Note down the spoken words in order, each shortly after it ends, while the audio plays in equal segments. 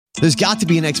There's got to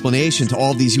be an explanation to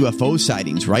all of these UFO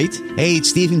sightings, right? Hey,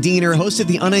 it's Stephen Diener, host of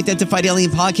the Unidentified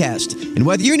Alien Podcast. And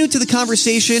whether you're new to the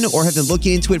conversation or have been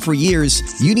looking into it for years,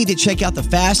 you need to check out the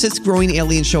fastest growing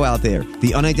alien show out there,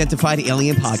 the Unidentified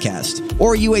Alien Podcast,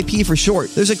 or UAP for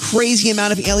short. There's a crazy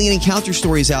amount of alien encounter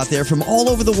stories out there from all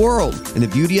over the world. And the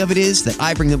beauty of it is that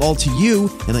I bring them all to you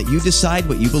and let you decide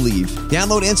what you believe.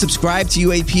 Download and subscribe to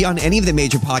UAP on any of the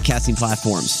major podcasting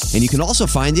platforms. And you can also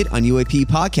find it on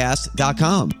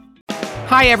UAPpodcast.com.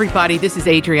 Hi, everybody. This is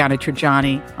Adriana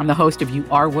Trajani. I'm the host of You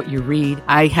Are What You Read.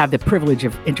 I have the privilege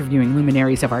of interviewing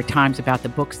luminaries of our times about the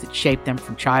books that shaped them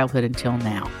from childhood until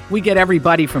now. We get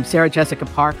everybody from Sarah Jessica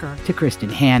Parker to Kristen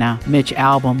Hanna, Mitch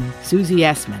Albom, Susie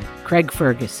Essman, Craig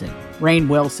Ferguson, Rainn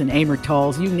Wilson, Amor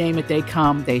Tolls, you name it, they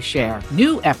come, they share.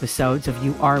 New episodes of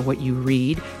You Are What You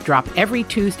Read drop every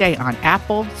Tuesday on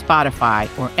Apple, Spotify,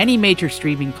 or any major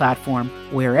streaming platform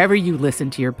wherever you listen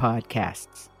to your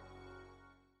podcasts.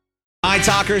 My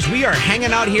Talkers, we are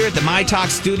hanging out here at the My Talk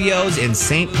studios in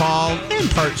St. Paul and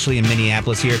partially in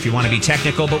Minneapolis here if you want to be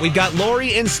technical. But we've got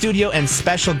Lori in studio and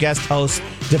special guest host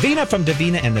Davina from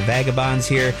Davina and the Vagabonds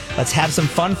here. Let's have some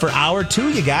fun for hour 2,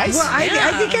 you guys. Well, I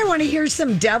think I want to hear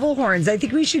some devil horns. I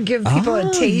think we should give people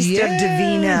a taste of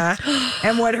Davina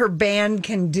and what her band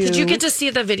can do. Did you get to see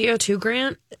the video too,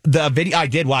 Grant? The video, I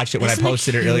did watch it when I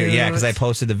posted it earlier. Yeah, because I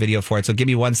posted the video for it. So give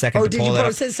me 1 second to pull it up. Oh, did you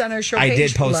post this on our show page? I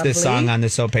did post this song on the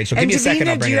show page. So give me a second.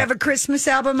 I'll Davina, bring do you it have a Christmas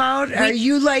album out? Are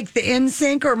you like the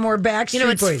NSYNC or more Backstreet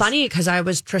Boys? It's funny because I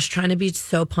was just trying to be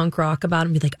so punk rock about it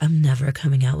and be like, I'm never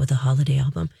coming out with a holiday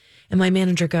album. And my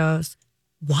manager goes,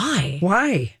 why?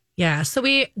 Why? Yeah. So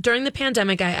during the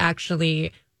pandemic, I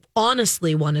actually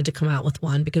honestly wanted to come out with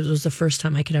one because it was the first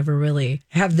time I could ever really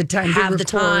have the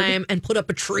time and put up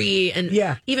a tree and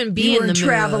even be you in the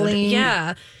traveling. mood.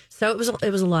 Yeah. So it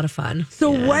was a lot of fun.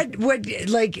 So what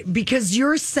like, because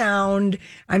your sound,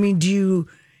 I mean, do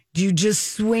you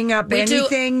just swing up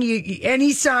anything?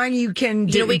 Any song you can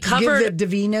do? We covered give the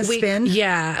Davina spin.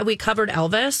 Yeah, we covered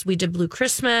Elvis. We did Blue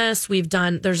Christmas. We've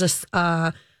done. There's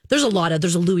a lot of.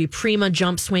 There's a Louis Prima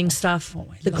jump swing stuff.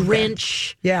 The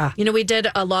Grinch. That. Yeah. We did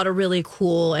a lot of really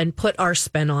cool and put our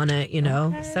spin on it.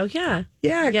 Okay. So yeah.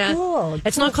 Cool.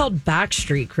 It's not called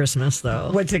Backstreet Christmas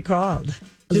though. What's it called?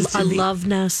 A Love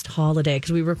Nest holiday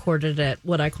because we recorded it.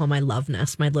 What I call my Love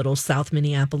Nest, my little South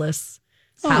Minneapolis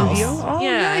house.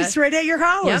 Nice, right at your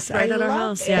house. Yep, right at our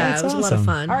house. Yeah, it was awesome. A lot of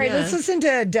fun. All right, let's listen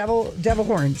to Devil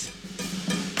Horns.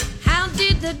 How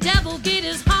did the devil get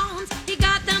his horns? He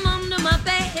got them under my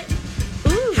bed.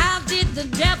 Ooh. How did the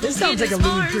devil this sounds like a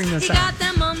Louis Prima song. He got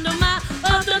them under my.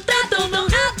 How did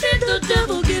the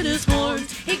devil get his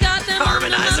horns? He got them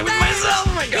harmonizing with myself.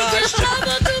 Oh my gosh.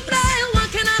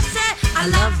 I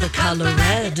love the color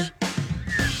red.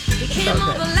 He came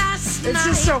over last night. It's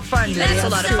just so fun. That's a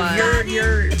lot of fun.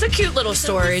 It's a cute little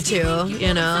story too,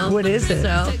 What is it?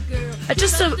 So,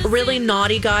 just a really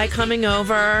naughty guy coming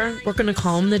over. We're going to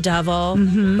call him the devil.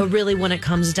 Mm-hmm. But really, when it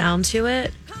comes down to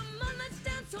it,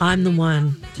 I'm the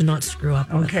one to not screw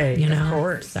up with, of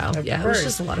course. So, it was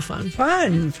just a lot of fun.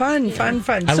 Fun.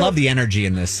 I love the energy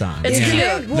in this song. It's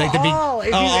cute. Well, if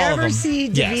you ever see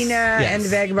Davina and the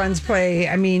Vagabonds play,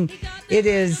 I mean, it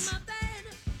is,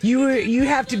 you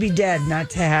have to be dead not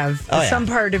to have some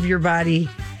part of your body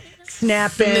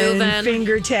snapping,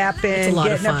 finger tapping,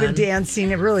 getting up and dancing.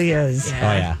 It really is.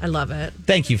 Yeah. I love it.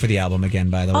 Thank you for the album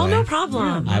again, by the way. Oh, no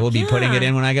problem. I will be putting it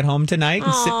in when I get home tonight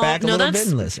and sit back a little bit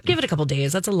and listen. Give it a couple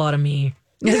days. That's a lot of me.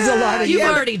 It's a lot of You've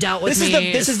already dealt with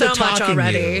me. This is so the much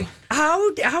already. You.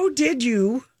 How did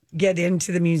you get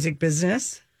into the music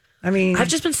business? I mean, I've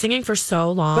just been singing for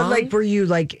so long. But were you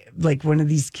like one of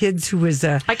these kids who was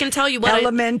I can tell you what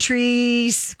elementary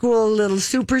school little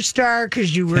superstar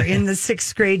because you were in the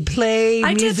 6th grade play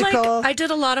musical? I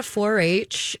did a lot of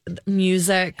 4-H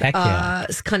music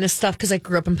kind of stuff because I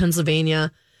grew up in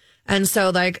Pennsylvania, and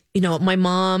so my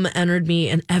mom entered me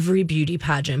in every beauty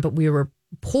pageant, but we were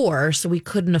poor, so we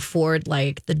couldn't afford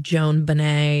the Joan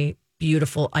Benet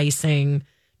beautiful icing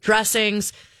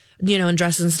dressings. And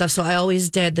dresses and stuff. So I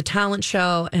always did the talent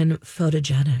show and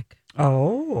Photogenic.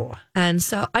 Oh. And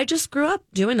so I just grew up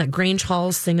doing that. Grange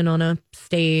Hall, singing on a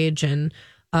stage. And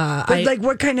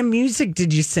what kind of music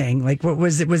did you sing? What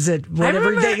was it? Was it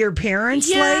whatever that your parents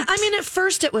liked? I mean, at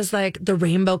first it was the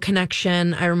Rainbow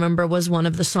Connection, I remember, was one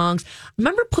of the songs. I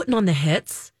remember putting on the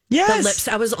hits. Yes. The Lips.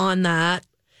 I was on that.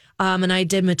 And I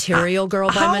did Material Girl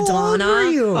by Madonna. How old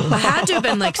were you? I had to have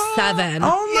been 7.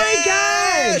 Oh my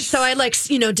gosh! So I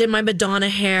did my Madonna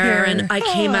hair and I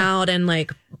came out and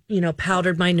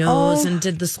powdered my nose and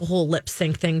did this whole lip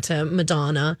sync thing to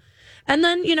Madonna. And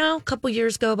then, a couple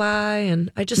years go by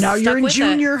and I just Now stuck you're in with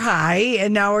junior high,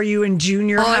 and now are you in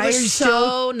junior high? I was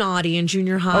so naughty in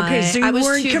junior high. Okay, so you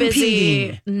weren't too competing.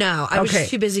 Busy. No, I was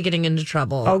too busy getting into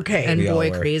trouble. Okay. And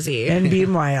boy crazy. And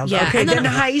being wild. Yeah. Okay, And then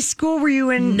high school, were you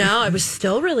in? No, I was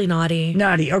still really naughty.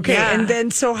 Naughty, okay. Yeah. And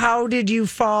then, so how did you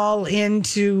fall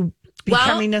into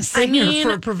becoming a singer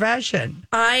for a profession?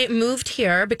 I moved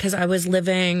here because I was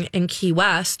living in Key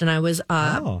West and I was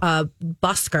a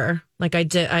busker. Like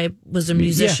I was a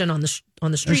musician on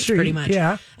the streets pretty much.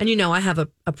 Yeah. And I have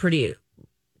a pretty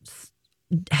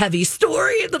heavy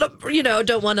story that I,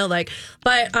 don't want to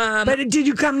but did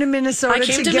you come to Minnesota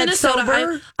to get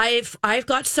sober? I've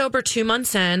got sober 2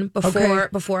 months in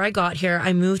before I got here.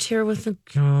 I moved here with a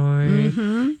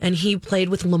guy and he played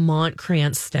with Lamont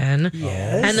Cranston.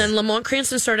 Yes. And then Lamont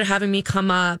Cranston started having me come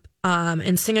up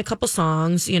and sing a couple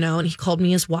songs, and he called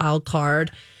me his wild card.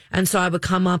 And so I would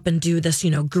come up and do this,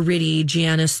 gritty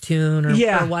Janice tune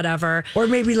or whatever. Or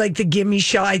maybe like the Gimme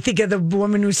Shelter. I think of the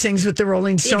woman who sings with the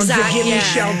Rolling Stones. Exactly. The Gimme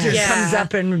Shelter comes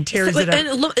up and tears it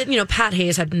up. And, Pat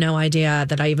Hayes had no idea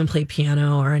that I even played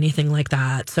piano or anything like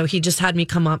that. So he just had me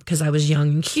come up because I was young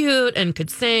and cute and could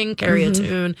sing, carry a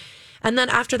tune. And then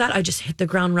after that, I just hit the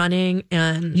ground running.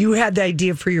 And you had the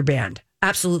idea for your band.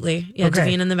 Absolutely. Yeah, okay.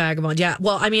 Davina and the Vagabond. Yeah.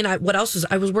 Well, I mean, what else was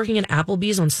I was working at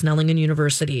Applebee's on Snellingen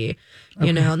University.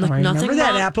 And nothing. Remember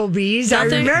that Applebee's? I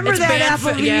remember that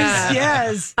Applebee's. Yeah.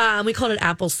 Yes. We called it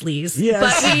Apple Sleaze.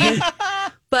 Yes.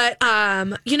 But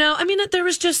there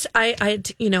was just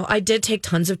I did take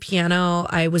tons of piano.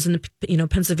 I was in the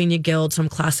Pennsylvania Guild, so I'm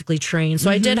classically trained.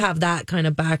 So I did have that kind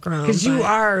of background. Because you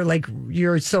are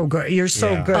you're so good. You're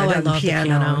so good on the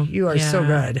piano. You are so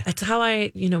good. It's how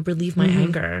I relieve my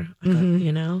anger.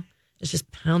 It's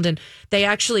just pounding. They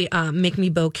actually make me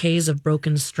bouquets of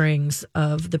broken strings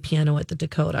of the piano at the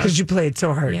Dakota because you play it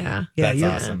so hard. Yeah, that's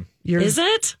awesome. Is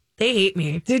it? They hate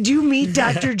me. Did you meet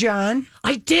Dr. John?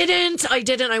 I didn't.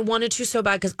 I wanted to so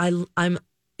bad because I'm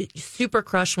super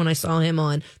crushed when I saw him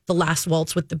on The Last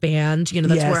Waltz with the band.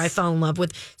 That's where I fell in love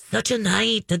with Such a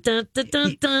Night. Da, da, da, da,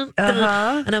 da,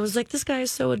 da. And I was like, this guy is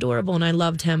so adorable, and I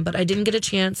loved him, but I didn't get a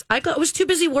chance. I was too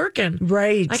busy working.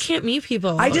 Right. I can't meet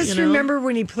people. I just remember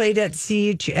when he played at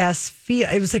CHS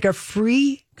Field. It was like a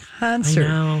free concert. I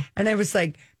know. And I was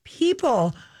like,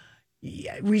 people...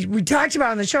 Yeah, we talked about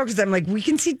it on the show because I'm like, we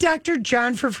can see Dr.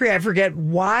 John for free. I forget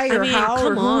why or how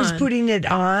or who was putting it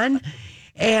on.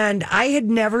 And I had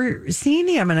never seen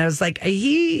him. And I was like,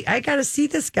 I got to see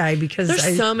this guy because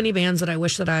there's so many bands that I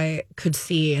wish that I could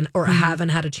see or haven't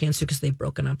had a chance to because they've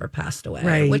broken up or passed away.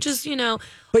 Right. Which is,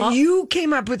 But you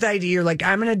came up with the idea. You're like,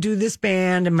 I'm going to do this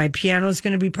band and my piano's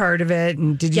going to be part of it.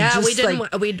 And did you just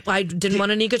I didn't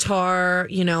want any guitar.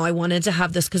 I wanted to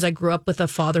have this because I grew up with a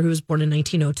father who was born in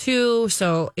 1902.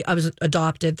 So I was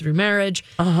adopted through marriage.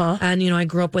 And, I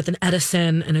grew up with an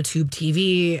Edison and a tube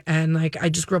TV. And I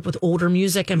just grew up with older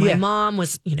music. And my mom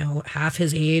was, half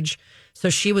his age. So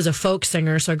she was a folk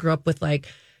singer. So I grew up with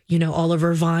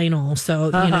Oliver Vinyl.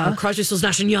 So, Crosby, Stills,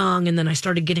 Nash & Young. And then I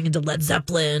started getting into Led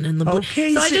Zeppelin. And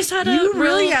okay, so I just had you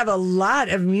really have a lot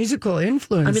of musical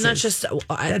influence. I mean, that's just,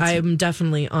 I'm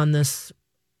definitely on this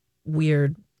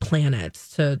weird planet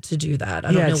to do that.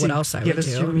 I don't know what else I would do. Give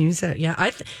us your music. Yeah.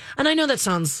 And I know that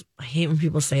sounds, I hate when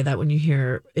people say that when you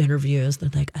hear interviews. They're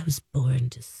like, I was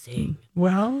born to sing.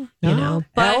 Well, but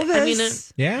Elvis. I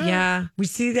mean, yeah. We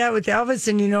see that with Elvis.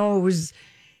 And,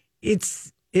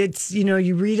 it's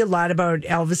you read a lot about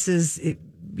Elvis's,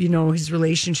 his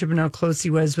relationship and how close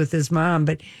he was with his mom.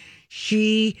 But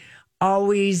she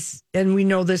always, and we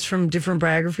know this from different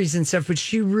biographies and stuff, but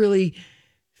she really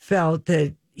felt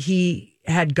that he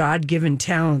had God-given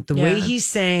talent, the way he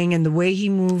sang and the way he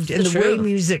moved and the way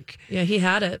music. Yeah, he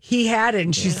had it.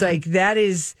 And she's like, that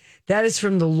is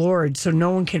from the Lord. So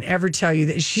no one can ever tell you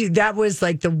that that was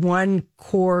like the one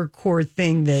core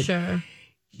thing that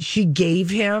she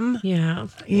gave him. Yeah.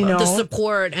 The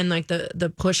support and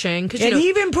the pushing. And he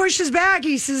even pushes back.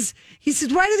 He says,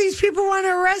 why do these people want to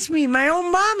arrest me? My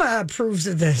own mama approves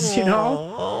of this,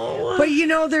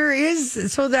 But, there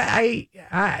is, so that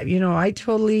I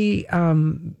totally,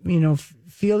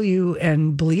 feel you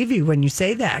and believe you when you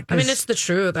say that. I mean, it's the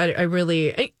truth. I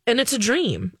really, and it's a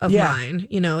dream of mine.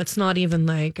 It's not even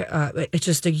it's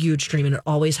just a huge dream, and it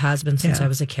always has been since I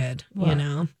was a kid.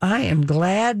 Well, I am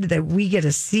glad that we get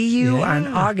to see you on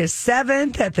August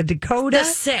 7th at the Dakota. The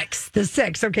 6th. The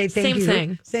 6th. Okay, thank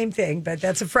you. Same thing, but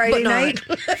that's a Friday night.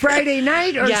 Friday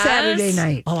night or Saturday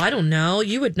night? Oh, I don't know.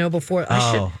 You would know before.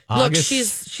 I should. August. Look,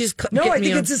 she's. No, I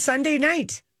think it's a Sunday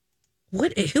night.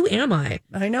 Who am I?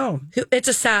 I know. It's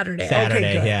a Saturday. Saturday,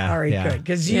 Okay, good. yeah. All right, good.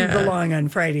 Because you belong on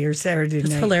Friday or Saturday night.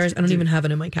 It's hilarious. I don't even have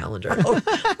it in my calendar. Well,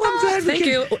 I'm glad Thank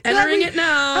you. Entering it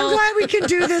now. I'm glad we could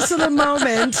do this in a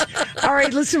moment. All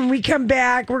right, listen, when we come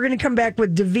back, we're going to come back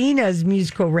with Davina's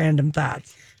musical random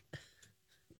thoughts.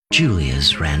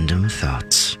 Julia's random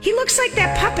thoughts. He looks like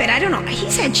that puppet. I don't know.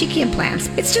 He's had cheeky implants.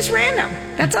 It's just random.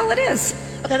 That's all it is.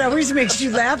 That always makes you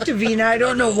laugh, Davina. I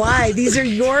don't know why. These are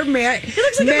your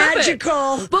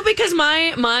magical. Well, because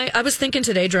I was thinking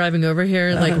today driving over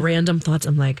here, like random thoughts.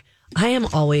 I'm like, I am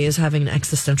always having an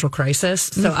existential crisis.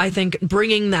 So I think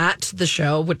bringing that to the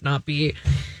show would not be.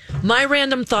 My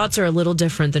random thoughts are a little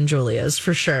different than Julia's,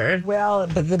 for sure. Well,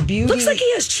 but the beauty... Looks like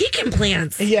he has cheek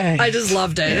implants. Yeah. I just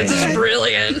loved it. It's just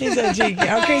brilliant. He's a cheek.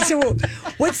 Okay, so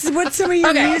what's some of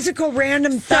your musical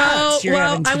random thoughts you're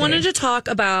having today? I wanted to talk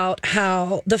about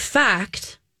how the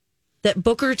fact that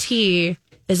Booker T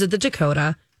is at the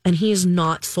Dakota and he is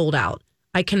not sold out.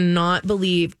 I cannot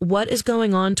believe what is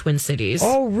going on, Twin Cities.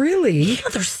 Oh, really? Yeah,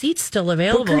 there's seats still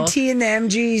available. Booker T and the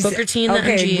MGs. Booker T and the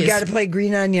MGs. Okay, we got to play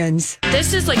Green Onions.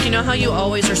 This is like, you know how you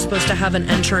always are supposed to have an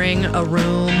entering a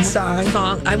room song?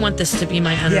 I want this to be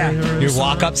my entering a room Your song.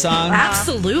 Walk-up song?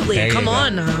 Absolutely. Come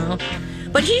on now.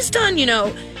 But he's done,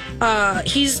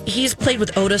 he's played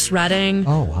with Otis Redding.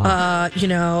 Oh, wow.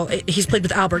 He's played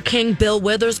with Albert King, Bill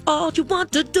Withers. All you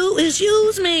want to do is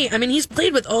use me. I mean, he's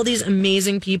played with all these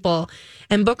amazing people.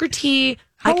 And Booker T.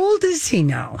 How old is he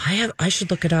now? I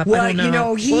should look it up. Well, I don't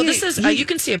know. This is he you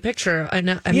can see a picture. I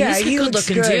know. I mean, yeah, he's a he good looks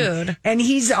looking good. dude. And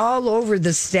he's all over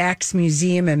the Stax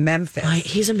Museum in Memphis.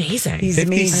 He's amazing. He's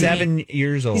 57 amazing.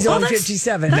 years old. He's only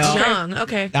 57. That's No. young.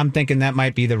 Okay. I'm thinking that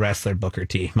might be the wrestler Booker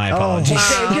T. My apologies.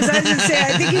 Because I was going to say,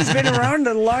 I think he's been around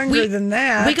longer than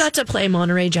that. We got to play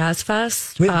Monterey Jazz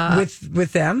Fest.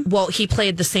 With them? Well, he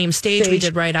played the same stage we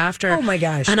did right after. Oh, my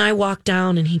gosh. And I walked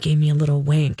down and he gave me a little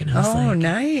wink. And I was like,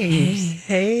 nice.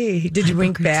 Hey. Did you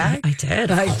wink back? I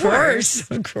did.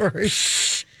 Of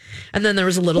course. And then there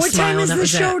was a little what smile. What time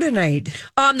is the show tonight?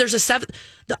 There's a 7.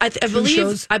 I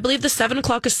believe the 7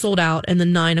 o'clock is sold out and the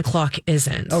 9 o'clock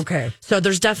isn't. Okay. So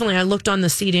there's definitely. I looked on the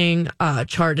seating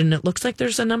chart and it looks like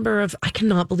there's a number of. I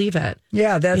cannot believe it.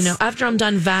 Yeah, that's. After I'm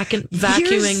done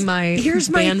vacuuming my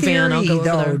band theory, van, I'll go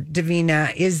over there.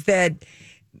 Davina, is that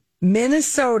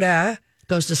Minnesota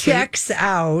goes to sleep. Checks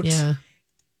out. Yeah.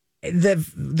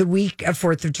 The week of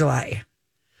 4th of July.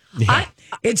 Yeah.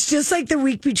 It's just like the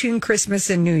week between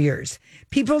Christmas and New Year's.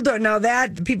 People don't know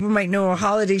that. People might know a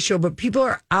holiday show, but people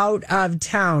are out of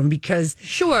town because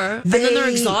and then they're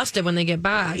exhausted when they get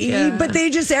back. Yeah. But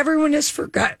everyone has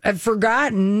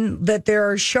forgotten that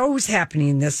there are shows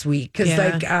happening this week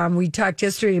because we talked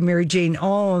yesterday to Mary Jane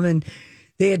Ulm and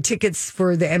they had tickets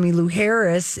for the Emmylou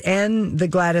Harris and the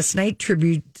Gladys Knight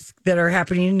tributes that are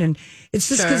happening. And it's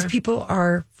just because people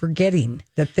are forgetting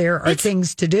that there are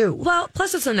things to do. Well,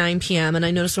 plus it's a 9 p.m. And I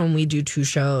notice when we do 2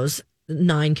 shows,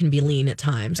 9 can be lean at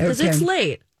times because it's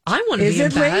late. I want to be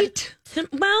in bed. Late?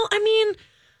 Well, I mean,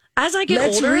 as I get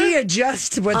older. Let's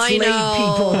readjust what's late,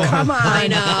 people. Come on. I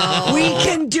know. We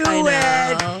can do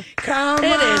it. Come on.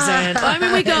 It isn't. I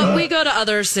mean, we go to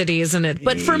other cities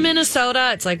but for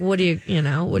Minnesota, it's like, what are you going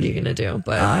to do?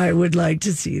 But I would like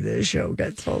to see this show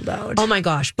get sold out. Oh my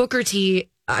gosh. Booker T,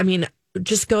 I mean,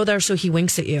 just go there so he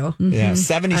winks at you. Yeah,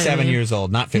 77 years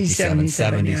old, not 57,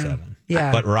 77.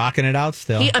 Yeah. But rocking it out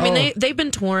still. They've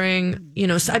been touring,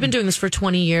 so I've been doing this for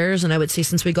 20 years, and I would say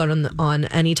since we got on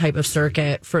any type of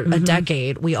circuit for a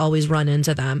decade, we always run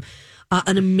into them.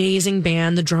 An amazing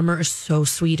band. The drummer is so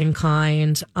sweet and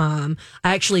kind. I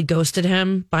actually ghosted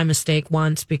him by mistake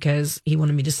once because he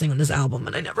wanted me to sing on his album,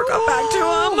 and I never got back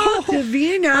to him.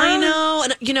 Davina. I know.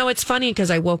 And, it's funny because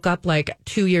I woke up like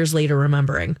 2 years later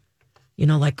remembering,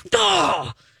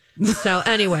 oh! So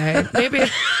anyway, maybe...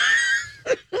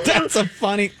 That's a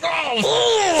funny.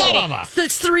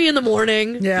 It's 3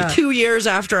 a.m. Yeah. 2 years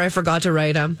after I forgot to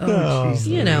write them.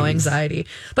 Anxiety.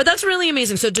 But that's really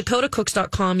amazing. So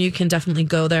DakotaCooks.com, you can definitely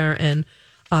go there and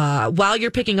while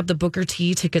you're picking up the Booker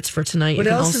T tickets for tonight, what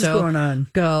you can else also is going on?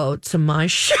 Go to my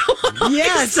show.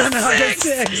 Yes, on August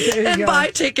 6th. And buy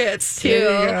tickets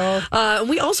too.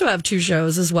 We also have 2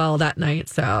 shows as well that night.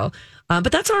 So,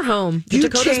 but that's our home. Do you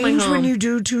Dakota's change my home. when you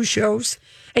do 2 shows?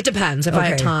 It depends if I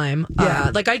have time.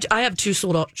 Yeah. I have 2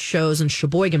 sold out shows in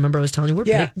Sheboygan. Remember I was telling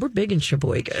you we're big in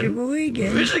Sheboygan.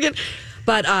 Michigan.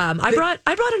 But I brought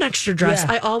an extra dress.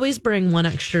 Yeah. I always bring one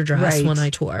extra dress when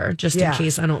I tour, just in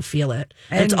case I don't feel it.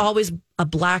 And it's always a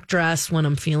black dress when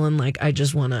I'm feeling like I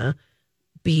just want to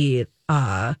be,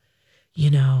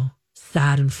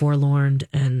 sad and forlorn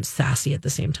and sassy at the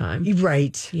same time.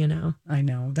 Right. I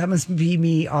know. That must be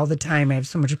me all the time. I have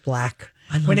so much black.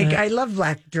 I love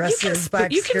black dresses,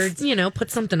 black skirts. You can, put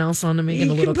something else on to make it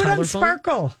a little colorful. colorful.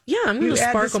 Sparkle. Yeah, I'm going to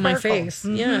sparkle my face.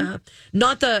 Mm-hmm. Yeah,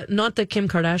 not the Kim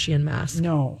Kardashian mask.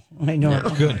 No, I know. No.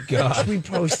 Good God, we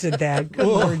posted that. Good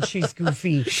Lord, she's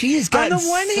goofy. She has got. On the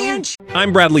one hand,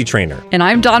 I'm Bradley Trainer, and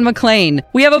I'm Don McClain.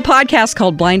 We have a podcast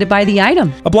called Blinded by the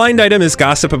Item. A blind item is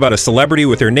gossip about a celebrity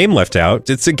with their name left out.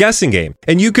 It's a guessing game,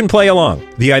 and you can play along.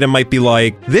 The item might be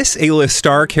like, this A-list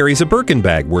star carries a Birkin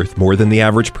bag worth more than the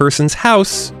average person's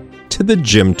house to the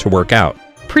gym to work out.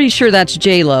 Pretty sure that's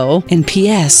J-Lo. And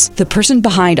P.S. the person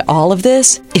behind all of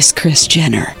this is Kris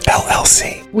Jenner,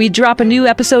 LLC. We drop a new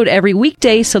episode every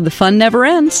weekday so the fun never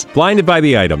ends. Blinded by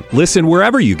the Item. Listen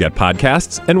wherever you get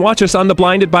podcasts and watch us on the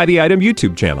Blinded by the Item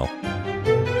YouTube channel.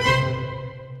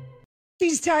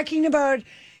 She's talking about,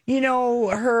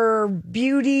 her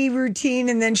beauty routine,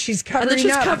 and then she's covering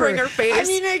her face. I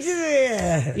mean,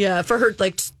 yeah, for her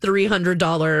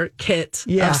 $300 kit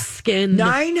of skin.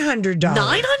 $900.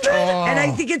 $900? Oh. And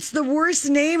I think it's the worst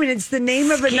name, and it's the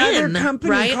name of another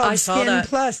company called Skin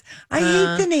Plus. I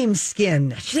hate the name Skin.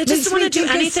 They just want to do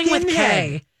anything with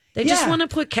K. They just want to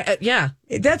put K.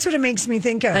 That's what it makes me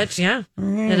think of. It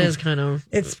is kind of.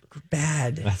 It's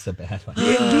bad. That's a bad one.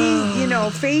 It'd be,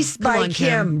 Faced by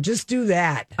Kim. Just do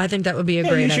that. I think that would be a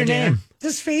great idea. Name.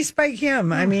 Just Faced by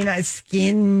Kim. I mean,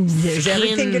 Skims. Is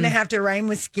everything going to have to rhyme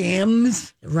with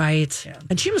Skims? Right. Yeah.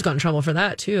 And she was got in trouble for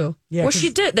that, too. Yeah, well, she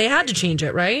did. They had to change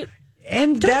it, right?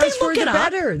 And that was for the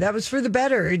better. That was for the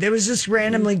better. It was just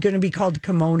randomly going to be called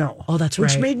Kimono. Oh, that's right.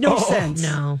 Which made no sense.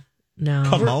 No.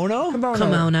 Kimono?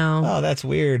 Oh, that's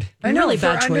weird. I know, really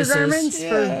for bad undergarments,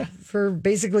 choices. For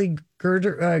basically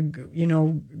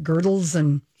girdles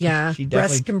and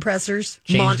breast compressors.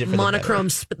 Monochrome,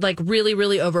 really,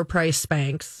 really overpriced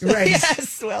Spanx. Right.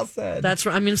 Yes, well said. That's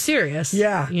right. I mean, serious.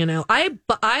 Yeah. I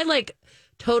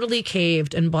totally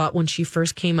caved and bought when she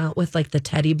first came out with the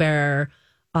teddy bear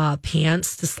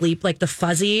pants to sleep, the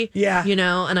fuzzy. Yeah.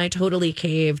 And I totally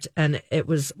caved, and it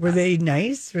was. Were they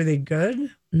nice? Were they good?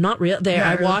 Not real.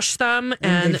 I washed them,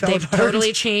 and they've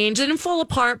totally changed. They didn't fall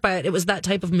apart, but it was that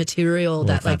type of material,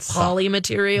 that poly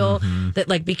material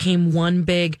that became one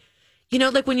big.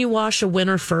 When you wash a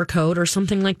winter fur coat or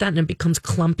something like that, and it becomes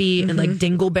clumpy and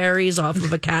dingleberries off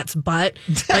of a cat's butt,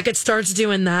 it starts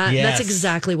doing that. Yes. That's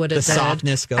exactly what it did. The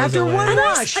softness goes after away. one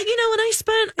wash. And I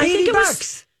spent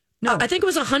 $80. No, I think it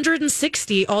was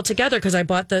 $160 altogether because I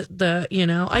bought the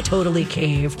I totally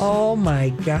caved. Oh my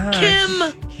gosh.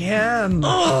 Kim.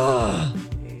 Oh.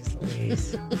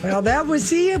 Well, that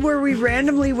was where we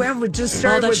randomly went with just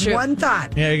started with one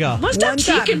thought. There you go. Must have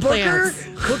cheek implants.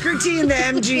 Booker T and the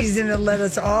MGs, and it led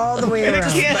us all the way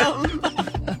around.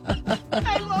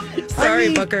 I love it.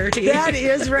 Sorry, Booker T. That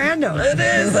is random. It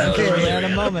is. Okay. In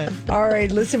a moment. All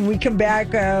right, listen, we come back.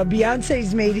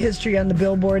 Beyonce's made history on the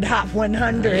Billboard Hot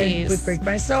 100 with Break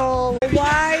My Soul.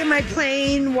 Why am I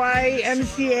playing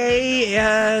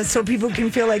YMCA so people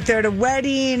can feel like they're at a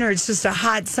wedding or it's just a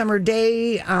hot summer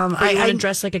day? I want to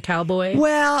dress like a cowboy?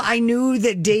 Well, I knew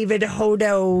that David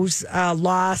Hodo's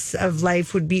loss of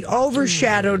life would be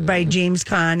overshadowed by James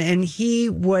Caan, and he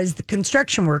was the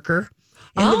construction worker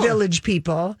in the Village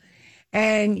People.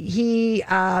 And he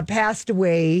passed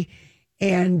away,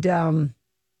 and I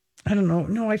don't know.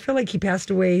 No, I feel like he passed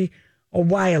away a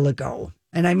while ago.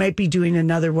 And I might be doing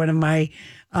another one of my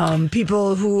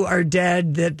people who are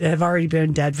dead that have already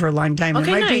been dead for a long time. Okay,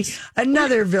 it might be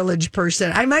another Village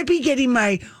person. I might be getting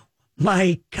my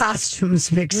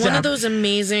costumes mixed up. One of those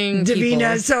amazing Davina,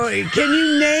 people. so can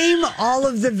you name all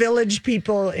of the Village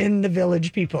People in the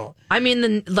Village People? I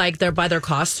mean, they're by their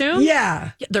costume?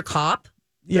 Yeah. They're cop.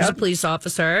 There's a police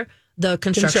officer, the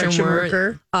construction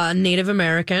worker, Native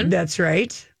American. That's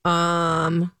right.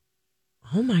 Oh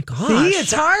my gosh. See,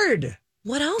 it's hard.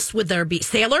 What else would there be?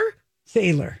 Sailor.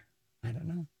 I don't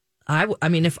know. I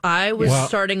mean, if I was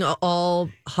starting an all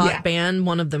hot band,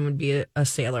 one of them would be a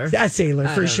sailor. A sailor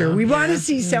for sure. We want to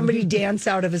see somebody dance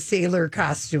out of a sailor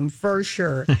costume for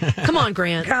sure. Come on,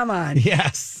 Grant. Come on.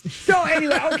 Yes. So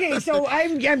anyway, okay. So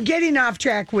I'm getting off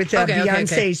track with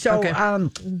Beyonce. Okay. So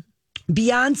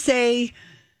Beyonce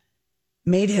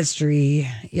made history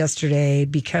yesterday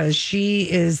because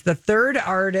she is the third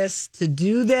artist to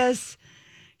do this.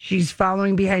 She's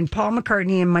following behind Paul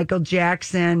McCartney and Michael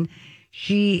Jackson.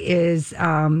 She is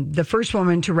the first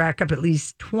woman to rack up at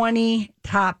least 20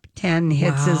 top 10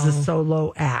 hits as a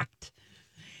solo act,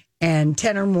 and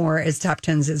 10 or more as top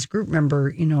 10s as group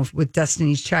member, with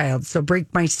Destiny's Child. So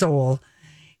Break My Soul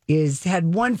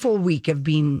had one full week of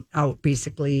being out,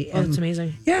 basically. Oh, that's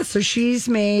amazing. Yeah, so she's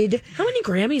made... How many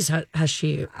Grammys has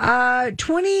she?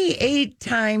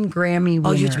 28-time Grammy winner.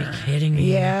 Oh, you'd be kidding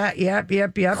me. Yeah, yep.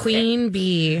 Queen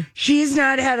Bee. She's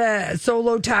not had a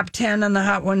solo top 10 on the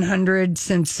Hot 100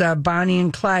 since Bonnie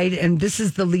and Clyde, and this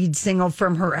is the lead single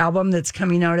from her album that's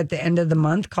coming out at the end of the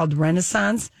month called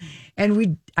Renaissance.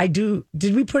 And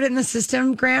did we put it in the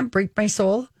system, Graham? Break My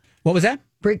Soul? What was that?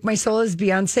 Break My Soul is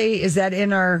Beyonce. Is that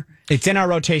in our... It's in our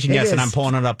rotation, yes, and I'm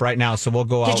pulling it up right now, so we'll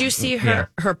go out. Did you see her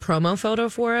promo photo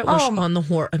for it? On the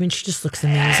horse. I mean, she just looks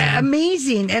amazing.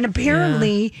 Amazing. And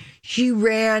apparently she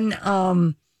ran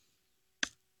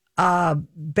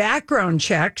background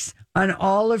checks on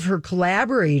all of her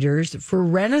collaborators for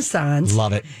Renaissance.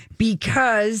 Love it.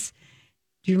 Because...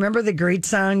 Do you remember the great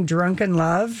song "Drunken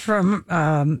Love" from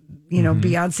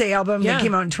Beyonce album that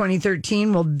came out in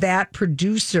 2013? Well, that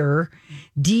producer,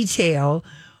 Detail,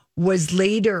 was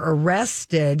later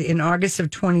arrested in August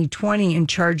of 2020 and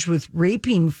charged with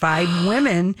raping 5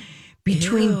 women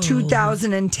between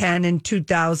 2010 and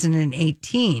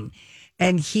 2018.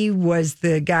 And he was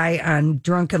the guy on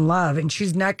Drunken Love, and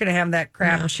she's not going to have that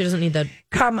crap. No, she doesn't need that.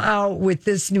 Come out with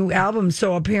this new album.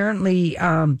 So apparently,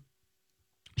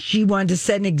 she wanted to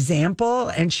set an example,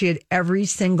 and she had every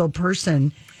single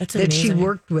person that she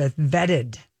worked with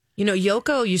vetted. You know,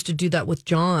 Yoko used to do that with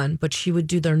John, but she would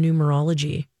do their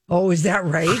numerology. Oh, is that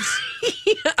right?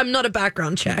 I'm not a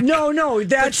background check. No,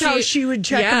 that's how she would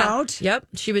check them out? Yep.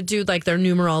 She would do like their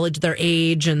numerology, their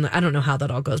age, and I don't know how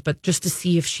that all goes, but just to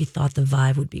see if she thought the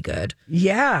vibe would be good.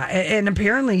 Yeah, and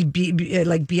apparently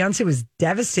like Beyonce was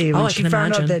devastated when she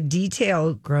found out that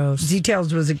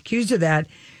Details was accused of that.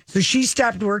 So she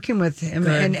stopped working with him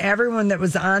and everyone that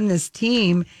was on this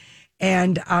team.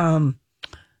 And, I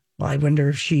wonder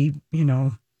if she,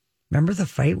 remember the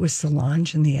fight with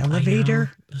Solange in the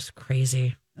elevator? It was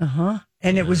crazy.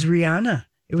 And it was Rihanna.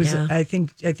 It was, I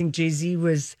think Jay-Z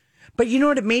was, but you know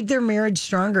what? It made their marriage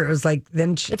stronger. It was like,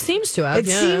 then it seems to have.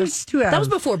 That was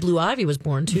before Blue Ivy was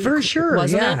born too. For sure.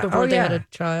 Wasn't it? Before they had a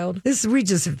child. We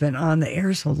just have been on the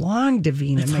air so long,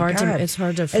 Davina. It's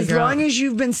hard to figure As long as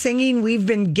you've been singing, we've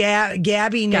been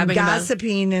gabbing and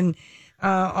gossiping and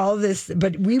all this.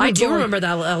 But I do remember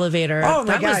that elevator. Oh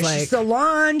my gosh.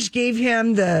 Solange gave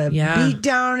him the beat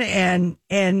down and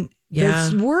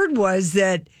this word was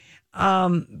that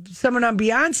someone on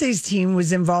Beyonce's team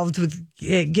was involved with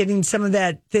getting some of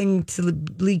that thing to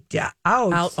leak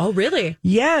out. Oh, really?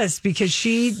 Yes, because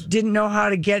she didn't know how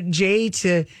to get Jay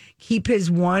to keep his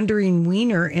wandering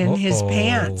wiener in his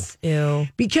pants. Ew.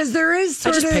 Because there is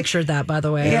I just pictured that, by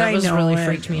the way. Yeah, that really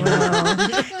freaked me out.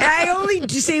 I only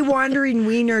say wandering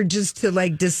wiener just to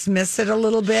like dismiss it a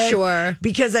little bit. Sure.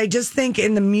 Because I just think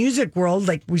in the music world,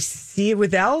 like we see it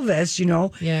with Elvis,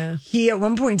 Yeah. He at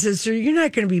one point says, so you're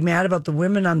not going to be mad about the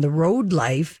women on the road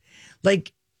life.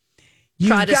 Like,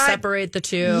 try to separate the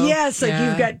two. Yes,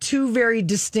 you've got two very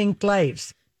distinct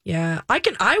lives. Yeah,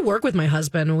 I work with my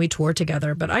husband and we tour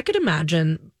together, but I could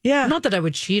imagine. Yeah, not that I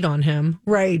would cheat on him,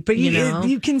 right? But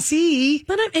you can see.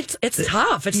 But it's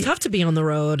tough. It's tough to be on the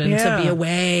road and to be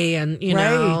away, and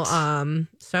know.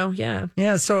 So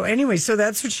yeah. So anyway, so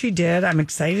that's what she did. I'm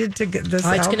excited to get this.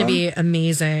 It's going to be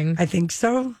amazing. I think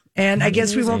so. And I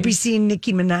guess we won't be seeing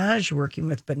Nicki Minaj working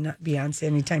with, but not Beyonce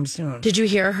anytime soon. Did you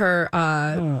hear her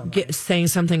saying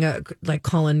something like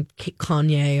calling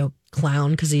Kanye a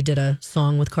clown because he did a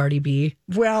song with Cardi B?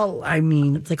 Well, I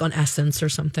mean, it's like on Essence or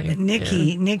something.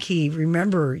 Nikki,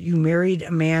 remember you married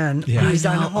a man who's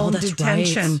on home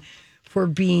detention for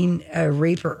being a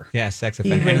raper. Yeah, sex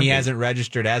offender. And he hasn't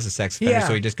registered as a sex offender,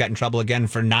 so he just got in trouble again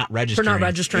for not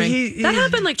registering. That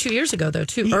happened like 2 years ago, though,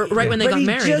 too. Or right when they got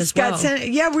married as well.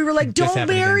 We were like, don't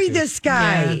marry this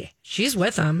guy. Yeah. She's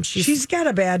with him. She's got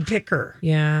a bad picker.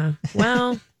 Yeah.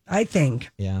 Well, I think.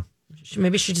 Yeah.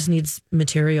 Maybe she just needs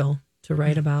material to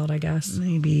write about, I guess.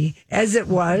 Maybe. As it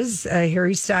was,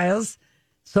 Harry Styles,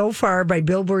 so far by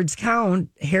Billboard's count,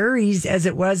 Harry's As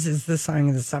It Was is the song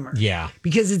of the summer. Yeah.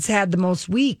 Because it's had the most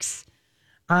weeks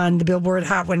on the Billboard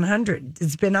Hot 100.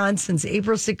 It's been on since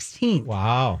April 16th.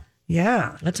 Wow.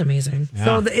 Yeah. That's amazing. Yeah.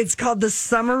 So it's called the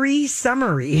Summary.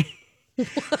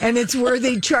 And it's where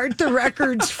they chart the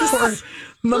records for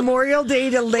Memorial Day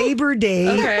to Labor Day.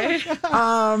 Okay.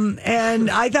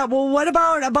 And I thought, well, what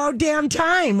about Damn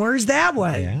Time? Where's that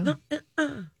one? Yeah.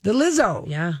 The Lizzo.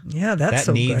 Yeah. Yeah, that's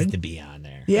so good. That needs to be on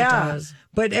there. Yeah.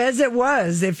 But As It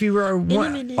Was, if you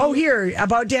were here,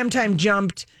 About Damn Time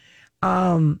jumped.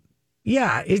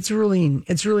 Yeah, it's ruling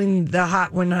the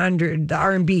Hot 100, the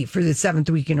R&B for the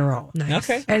 7th week in a row. Nice.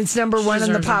 Okay. And it's number one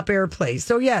on the pop airplay.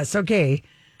 So yes, okay.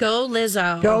 Go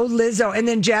Lizzo. And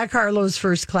then Jack Harlow's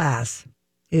First Class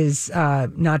is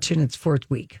notching its 4th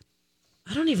week.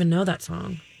 I don't even know that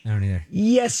song. I don't either.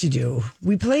 Yes, you do.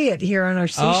 We play it here on our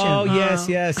station. Oh, yes.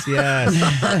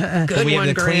 Good we one,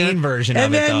 have the clean version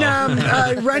and of it,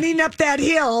 then Running Up That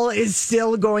Hill is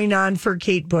still going on for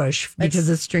Kate Bush because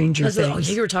of Stranger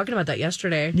Things. You were talking about that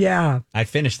yesterday. Yeah. I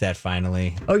finished that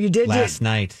finally. Oh, you did? Last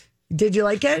night. Did you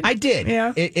like it? I did.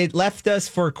 Yeah. It left us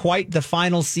for quite the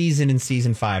final season in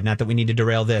season 5. Not that we need to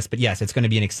derail this, but yes, it's going to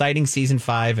be an exciting season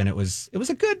 5, and it was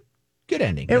a good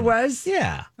ending. It was?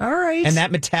 Yeah. All right. And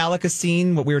that Metallica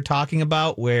scene, what we were talking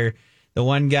about, where the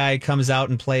one guy comes out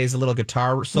and plays a little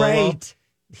guitar solo. Right.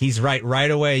 He's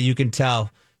right away. You can tell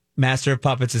Master of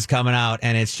Puppets is coming out,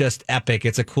 and it's just epic.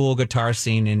 It's a cool guitar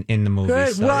scene in the movie.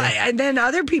 Good. So, well, yeah. and then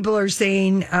other people are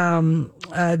saying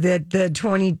that the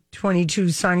 2022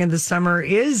 song of the summer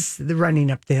is the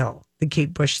Running Up the Hill, the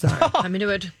Kate Bush song. I'm into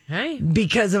it. Hey.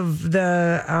 Because of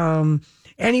the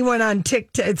anyone on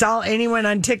TikTok, it's all anyone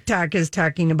on TikTok is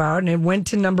talking about, and it went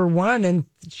to number 1 and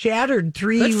shattered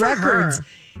 3 records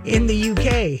in the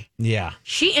UK. Yeah.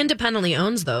 She independently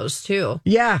owns those too.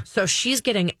 Yeah. So she's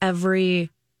getting every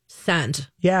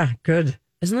cent. Yeah, good.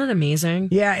 Isn't that amazing?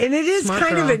 Yeah, and it is Smart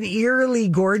kind girl. of an eerily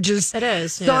gorgeous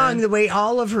song, the way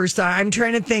all of her songs. I'm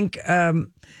trying to think,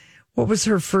 what was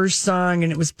her first song?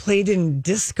 And it was played in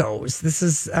discos. This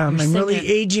is, I'm really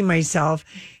aging myself.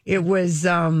 It was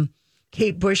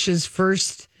Kate Bush's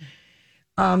first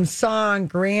song.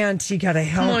 Grant, you got to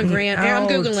help me. Come on, Grant. out. I'm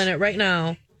Googling it right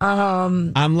now.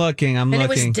 I'm looking. And it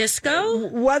was disco?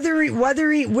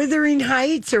 Wuthering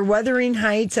Heights or Wuthering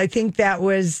Heights. I think that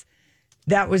was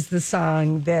the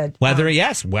song that Wuthering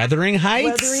Heights. Wuthering Nice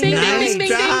Heights.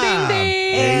 job.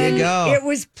 There you go. It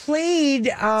was played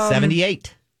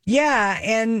 78. Yeah,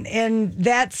 and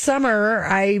that summer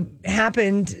I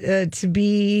happened to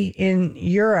be in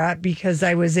Europe because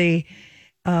I was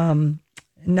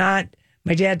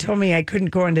my dad told me I couldn't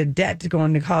go into debt to go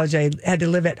into college. I had to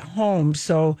live at home.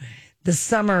 So the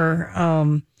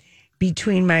summer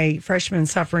between my freshman and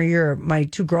sophomore year, my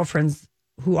 2 girlfriends,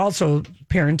 who also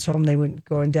parents told them they wouldn't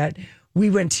go in debt,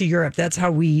 we went to Europe. That's how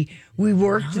we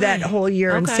worked that whole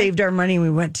year and saved our money.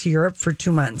 We went to Europe for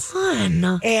 2 months.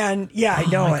 Fun. And yeah, I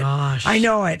know it. Gosh. I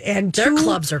know it. And their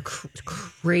clubs are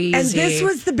crazy. And this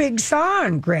was the big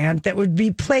song, Grant, that would be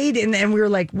played. And we were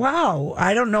like, wow,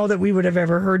 I don't know that we would have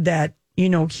ever heard that,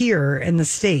 here in the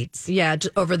States. Yeah,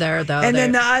 over there, though. And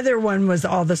then the other one was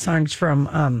all the songs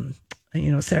from,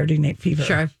 Saturday Night Fever.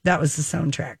 Sure. That was the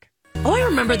soundtrack. Oh, I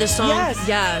remember this song.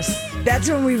 Yes. That's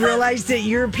when we realized that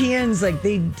Europeans,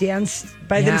 they danced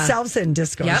by themselves in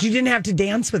discos. Yep. You didn't have to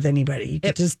dance with anybody. You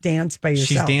could just dance by yourself.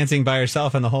 She's dancing by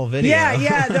herself in the whole video.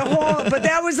 Yeah, but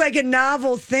that was like a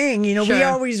novel thing. We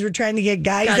always were trying to get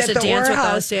guys at the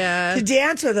whorehouse to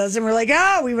dance with us. And we're like,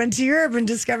 we went to Europe and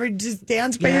discovered just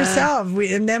dance by yourself.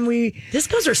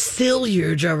 Discos are still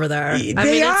huge over there.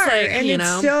 They are.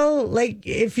 It's still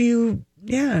if you...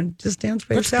 Yeah, just dance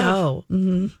by yourself. Let's go.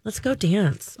 Mm-hmm. Let's go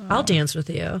dance. I'll dance with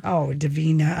you. Oh,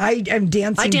 Davina. I'm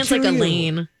dancing. I dance to like you.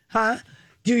 Elaine. Huh?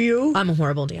 Do you? I'm a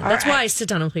horrible dancer. That's why I sit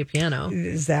down and play piano.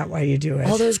 Is that why you do it?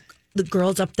 All the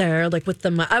girls up there, with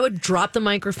I would drop the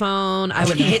microphone. I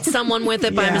would hit someone with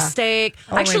it by mistake.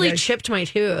 I actually chipped my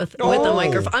tooth with the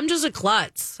microphone. I'm just a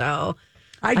klutz, so...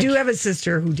 I do have a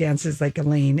sister who dances like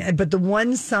Elaine, but the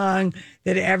one song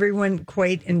that everyone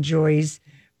quite enjoys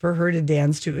for her to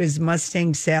dance to is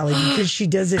Mustang Sally, because she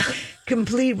does it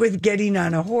complete with getting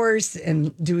on a horse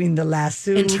and doing the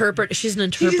lasso. She's an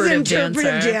interpretive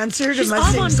dancer. She's to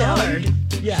Mustang avant-garde.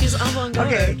 Sally. Yeah. She's avant-garde.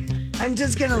 Okay, I'm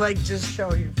just gonna just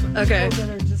show you. Okay. That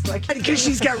are just because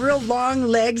she's got real long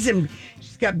legs and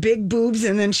she's got big boobs,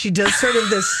 and then she does sort of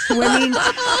this swimming.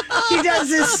 She does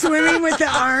this swimming with the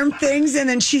arm things, and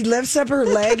then she lifts up her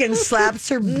leg and slaps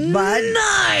her butt.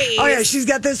 Nice. Oh yeah, she's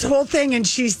got this whole thing, and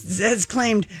she has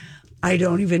claimed, I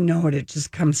don't even know it. It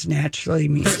just comes naturally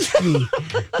to me.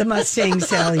 The Mustang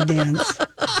Sally dance.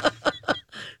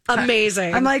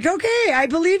 Amazing. I'm like, okay, I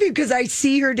believe you because I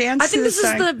see her dance. I think this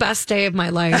is the best day of my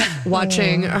life,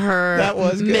 watching her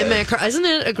mimic her. Isn't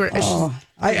it a great?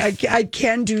 I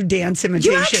can do dance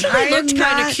imitation. You actually looked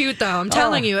kind of cute, though. I'm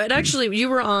telling you, it actually you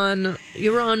were on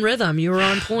rhythm. You were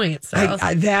on point. So.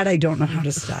 I don't know how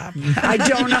to stop. I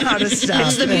don't know how to stop.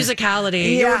 It's the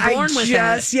musicality. Yeah, you were born with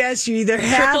it. Yes, you either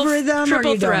have rhythm or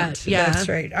you threat. don't. Yeah, that's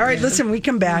right. All right, listen, we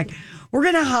come back. We're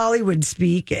going to Hollywood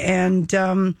speak, and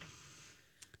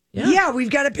we've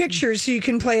got a picture so you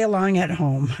can play along at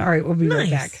home. All right, we'll be right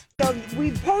back. So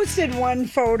we posted one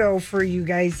photo for you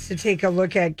guys to take a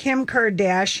look at. Kim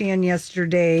Kardashian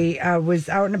yesterday was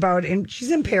out and about, and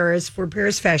she's in Paris for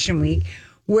Paris Fashion Week,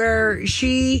 where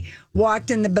she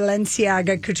walked in the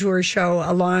Balenciaga couture show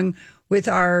along with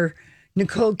our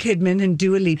Nicole Kidman and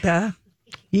Dua Lipa.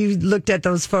 You looked at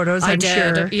those photos, I'm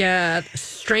sure. Yeah.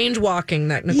 Strange walking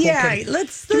that Nicole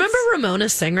Kidman. Do you remember Ramona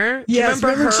Singer? Yes,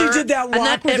 remember her? She did that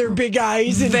walk with her big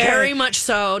eyes. And very much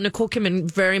so. Nicole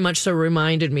Kidman very much so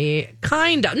reminded me,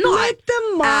 kind of. Not let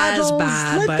the models, as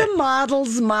bad, let the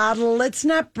models model. Let's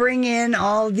not bring in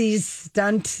all these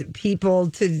stunt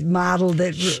people to model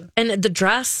that. And the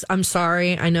dress, I'm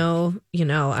sorry. I know,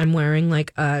 I'm wearing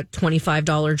like a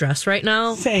 $25 dress right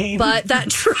now. Same. But that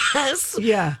dress,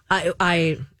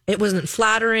 it wasn't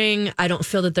flattering. I don't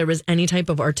feel that there was any type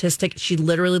of artistic. She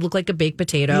literally looked like a baked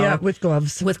potato. Yeah, with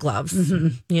gloves.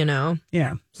 Mm-hmm.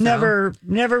 Yeah. So.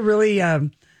 Never really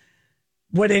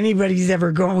what anybody's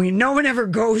ever going. No one ever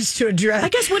goes to a dress. I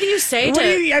guess, what do you say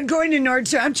I'm going to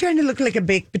Nordstrom. I'm trying to look like a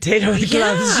baked potato with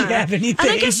gloves. Do you have anything? And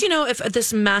I guess, if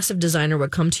this massive designer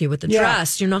would come to you with a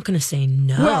dress, you're not going to say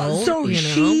no. Well, so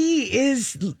she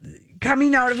is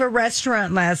coming out of a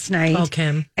restaurant last night. Oh,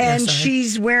 Kim. And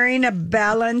she's wearing a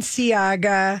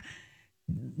Balenciaga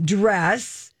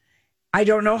dress. I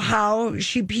don't know how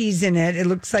she pees in it. It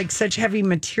looks like such heavy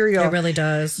material. It really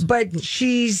does. But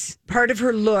she's part of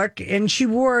her look, and she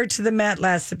wore to the Met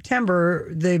last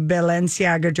September the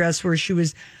Balenciaga dress where she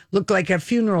looked like a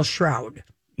funeral shroud.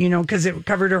 Because it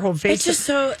covered her whole face. It's just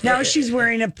so. Now she's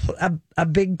wearing a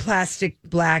big plastic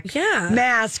black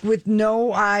mask with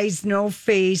no eyes, no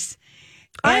face.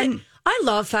 And I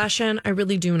love fashion. I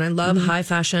really do. And I love high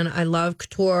fashion. I love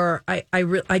couture.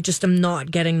 I just am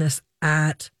not getting this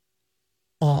at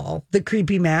all. The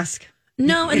creepy mask.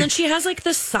 No. And then she has like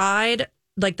the side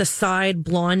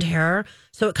blonde hair.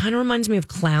 So it kind of reminds me of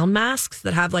clown masks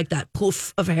that have like that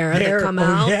poof of hair that come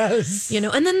out. Yes.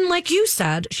 And then like you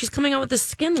said, she's coming out with this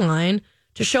skin line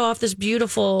to show off this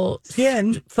beautiful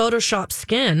Photoshop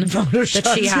skin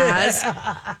that she has.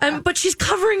 But she's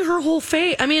covering her whole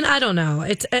face. I mean, I don't know.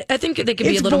 I think they could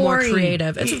be a little more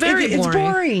creative. It's very boring. It's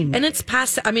boring. And it's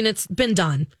past, it's been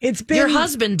done. It's been.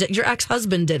 Your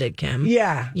ex-husband did it, Kim.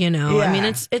 Yeah. I mean,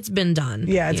 it's been done.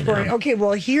 Yeah, it's boring. Okay,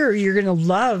 well, here you're going to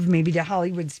love maybe the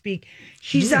Hollywood speak.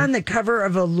 She's on the cover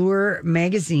of Allure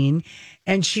magazine,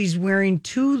 and she's wearing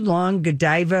 2 long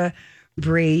Godiva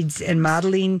braids and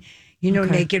modeling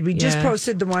naked. We just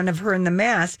posted the one of her in the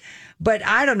mask, but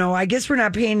I don't know. I guess we're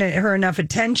not paying her enough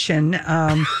attention.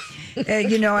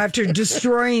 After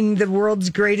destroying the world's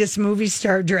greatest movie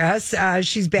star dress,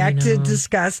 she's back to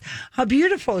discuss how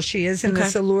beautiful she is in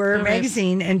this Allure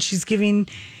magazine, and she's giving,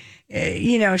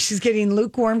 she's getting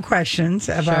lukewarm questions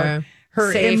about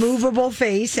her immovable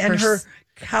face and her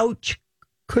couch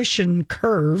cushion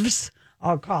curves,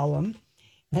 I'll call them.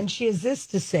 And she has this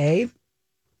to say.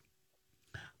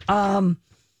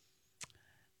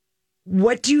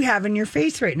 What do you have in your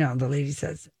face right now? The lady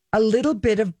says, a little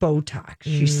bit of Botox,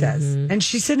 she says. And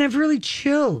she said, I've really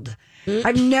chilled.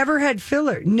 I've never had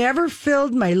filler, never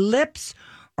filled my lips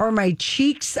or my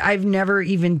cheeks. I've never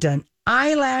even done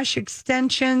eyelash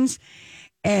extensions.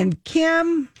 And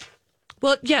Kim.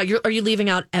 Well, yeah. Are you leaving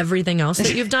out everything else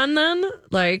that you've done then?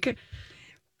 Like,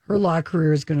 her law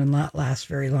career is going to not last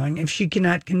very long if she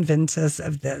cannot convince us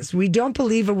of this. We don't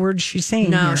believe a word she's saying.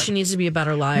 No, here. She needs to be a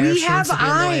better liar. We she have needs to be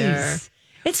eyes.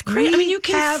 It's crazy. I mean, you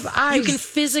can have eyes. You can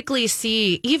physically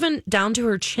see, even down to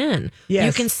her chin. Yes.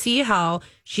 You can see how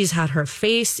she's had her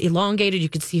face elongated. You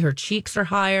can see her cheeks are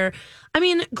higher. I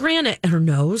mean, granted, her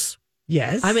nose.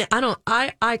 Yes. I mean,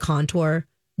 I contour.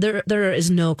 There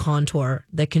is no contour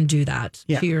that can do that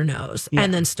to your nose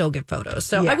and then still get photos.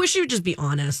 So I wish you would just be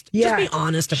honest. Yeah. Just be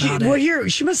honest about it. Well, here,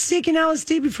 she must have taken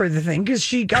LSD before the thing, because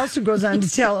she also goes on to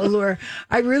tell Allure,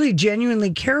 I really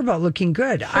genuinely care about looking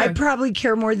good. Sure. I probably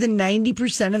care more than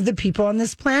 90% of the people on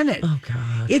this planet. Oh,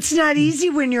 God. It's not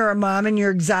easy when you're a mom and you're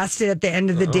exhausted at the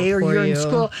end of the day, or you're in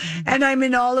school, and I'm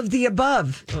in all of the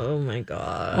above. Oh, my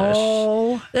gosh.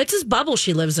 Oh. That's this bubble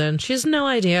she lives in. She has no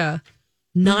idea.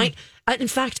 In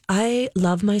fact, I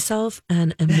love myself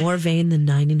and am more vain than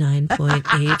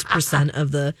 99.8%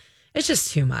 of the. It's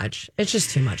just too much. It's just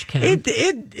too much, Kim.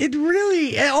 It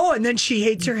really. Oh, and then she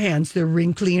hates her hands. They're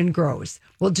wrinkly and gross.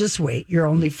 Well, just wait. You're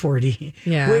only 40.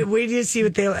 Yeah. Wait till you see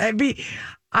what they'll.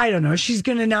 I don't know. She's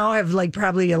going to now have like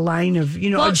probably a line of,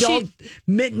 adult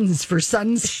mittens for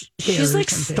sons. She's like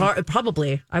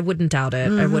probably. I wouldn't doubt it.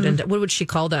 I wouldn't. What would she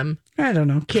call them? I don't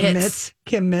know. Kim Mitts.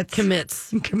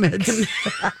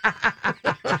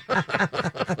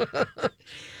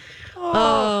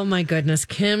 Oh my goodness.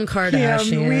 Kim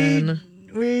Kardashian.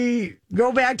 We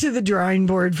go back to the drawing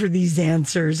board for these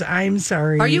answers. I'm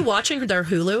sorry. Are you watching their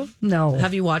Hulu? No.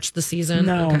 Have you watched the season?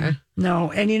 No. Okay.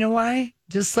 No. And you know why?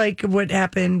 Just like what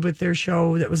happened with their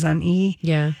show that was on E.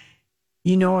 Yeah.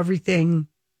 You know everything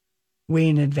way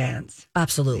in advance.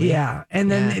 Absolutely. Yeah. And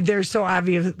then they're so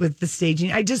obvious with the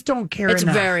staging. I just don't care It's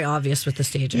enough. very obvious with the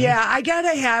staging. Yeah, I got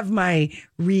to have my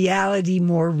reality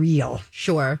more real.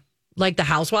 Sure. Like the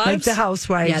Housewives? Like the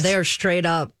Housewives. Yeah, they are straight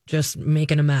up just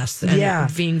making a mess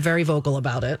and being very vocal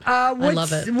about it. I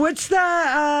love it. What's the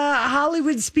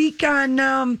Hollywood speak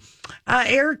on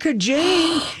Erica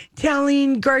Jane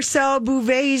telling Garcelle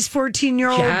Bouvet's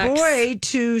 14-year-old boy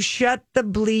to shut the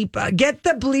bleep, get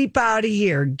the bleep out of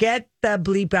here. Get the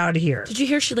bleep out of here. Did you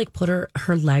hear she put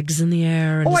her legs in the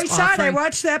air? And I saw it. I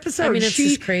watched the episode. I mean, it's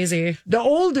just crazy. The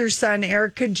older son,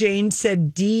 Erica Jane,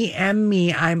 said, DM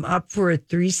me. I'm up for a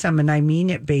threesome, and I mean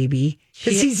it, baby.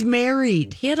 Because he's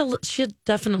married. She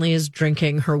definitely is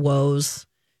drinking her woes.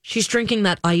 She's drinking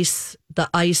that icing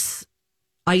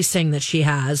that she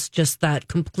has, just that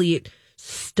complete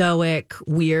stoic,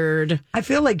 weird. I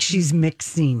feel like she's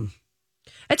mixing.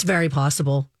 It's very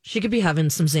possible. She could be having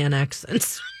some Xanax and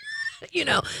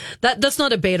that's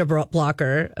not a beta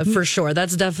blocker for sure.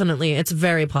 That's definitely, it's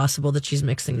very possible that she's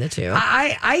mixing the two.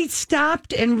 I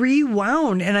stopped and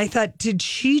rewound and I thought, did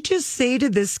she just say to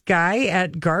this guy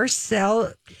at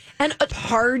Garcelle and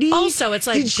party? Also, it's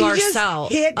like did she Garcelle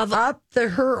just hit up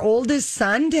her oldest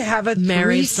son to have a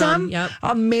married threesome? Son, yep.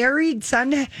 A married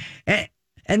son.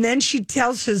 And then she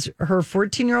tells her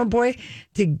 14-year-old boy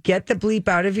to get the bleep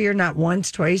out of here, not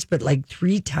once, twice, but like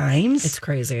 3 times. It's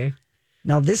crazy.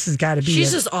 No, this has got to be.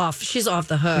 She's just off. She's off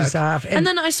the hook. She's off. And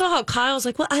then I saw how Kyle's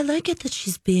like, well, I like it that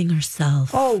she's being herself.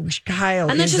 Oh, Kyle.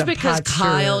 And that's is just a because pot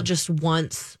Kyle stirrer. just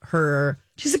wants her.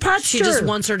 She's a pot She stirrer. just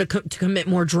wants her to commit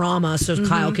more drama so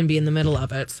Kyle can be in the middle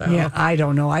of it. So yeah, I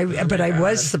don't know. I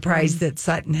was surprised that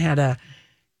Sutton had a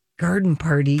garden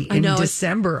party in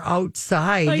December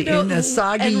outside in a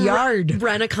soggy yard.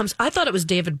 Renna comes. I thought it was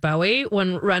David Bowie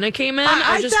when Renna came in.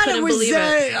 I just thought couldn't it was believe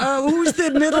it. Who's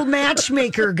the middle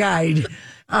matchmaker guide?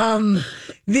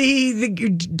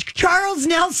 The Charles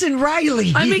Nelson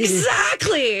Riley.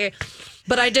 Exactly.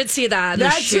 But I did see that.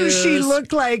 That's who she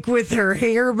looked like with her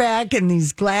hair back and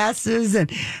these glasses. And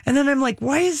then I'm like,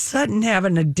 why is Sutton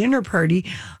having a dinner party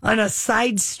on a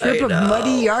side strip of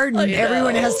muddy yard and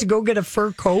everyone has to go get a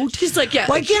fur coat? She's like, yeah.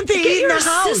 Why can't they eat in the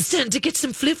house? Assistant to get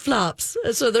some flip flops.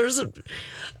 So there's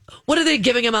what are they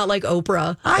giving him out like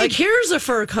Oprah? Here's a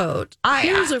fur coat.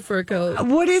 Here's a fur coat.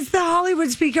 What is the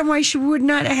Hollywood speak on why she would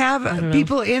not have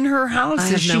people in her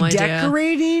house? Is she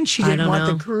decorating? She didn't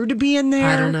want the crew to be in there?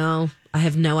 I don't know. I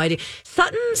have no idea.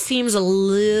 Sutton seems a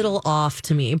little off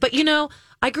to me. But,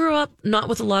 I grew up not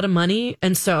with a lot of money.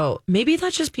 And so maybe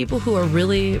that's just people who are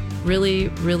really, really,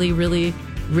 really, really,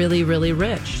 really, really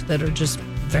rich that are just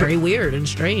very weird and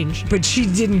strange. But she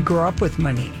didn't grow up with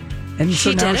money. And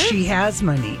so now she has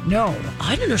money. No.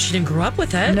 I didn't know she didn't grow up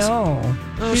with it. No.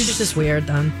 Oh, she's just weird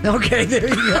then. Okay, there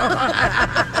you go.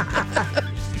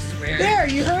 There,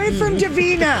 you heard it from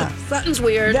Davina. Sutton's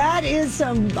weird. That is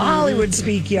some Hollywood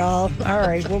speak, y'all. All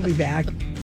right, we'll be back.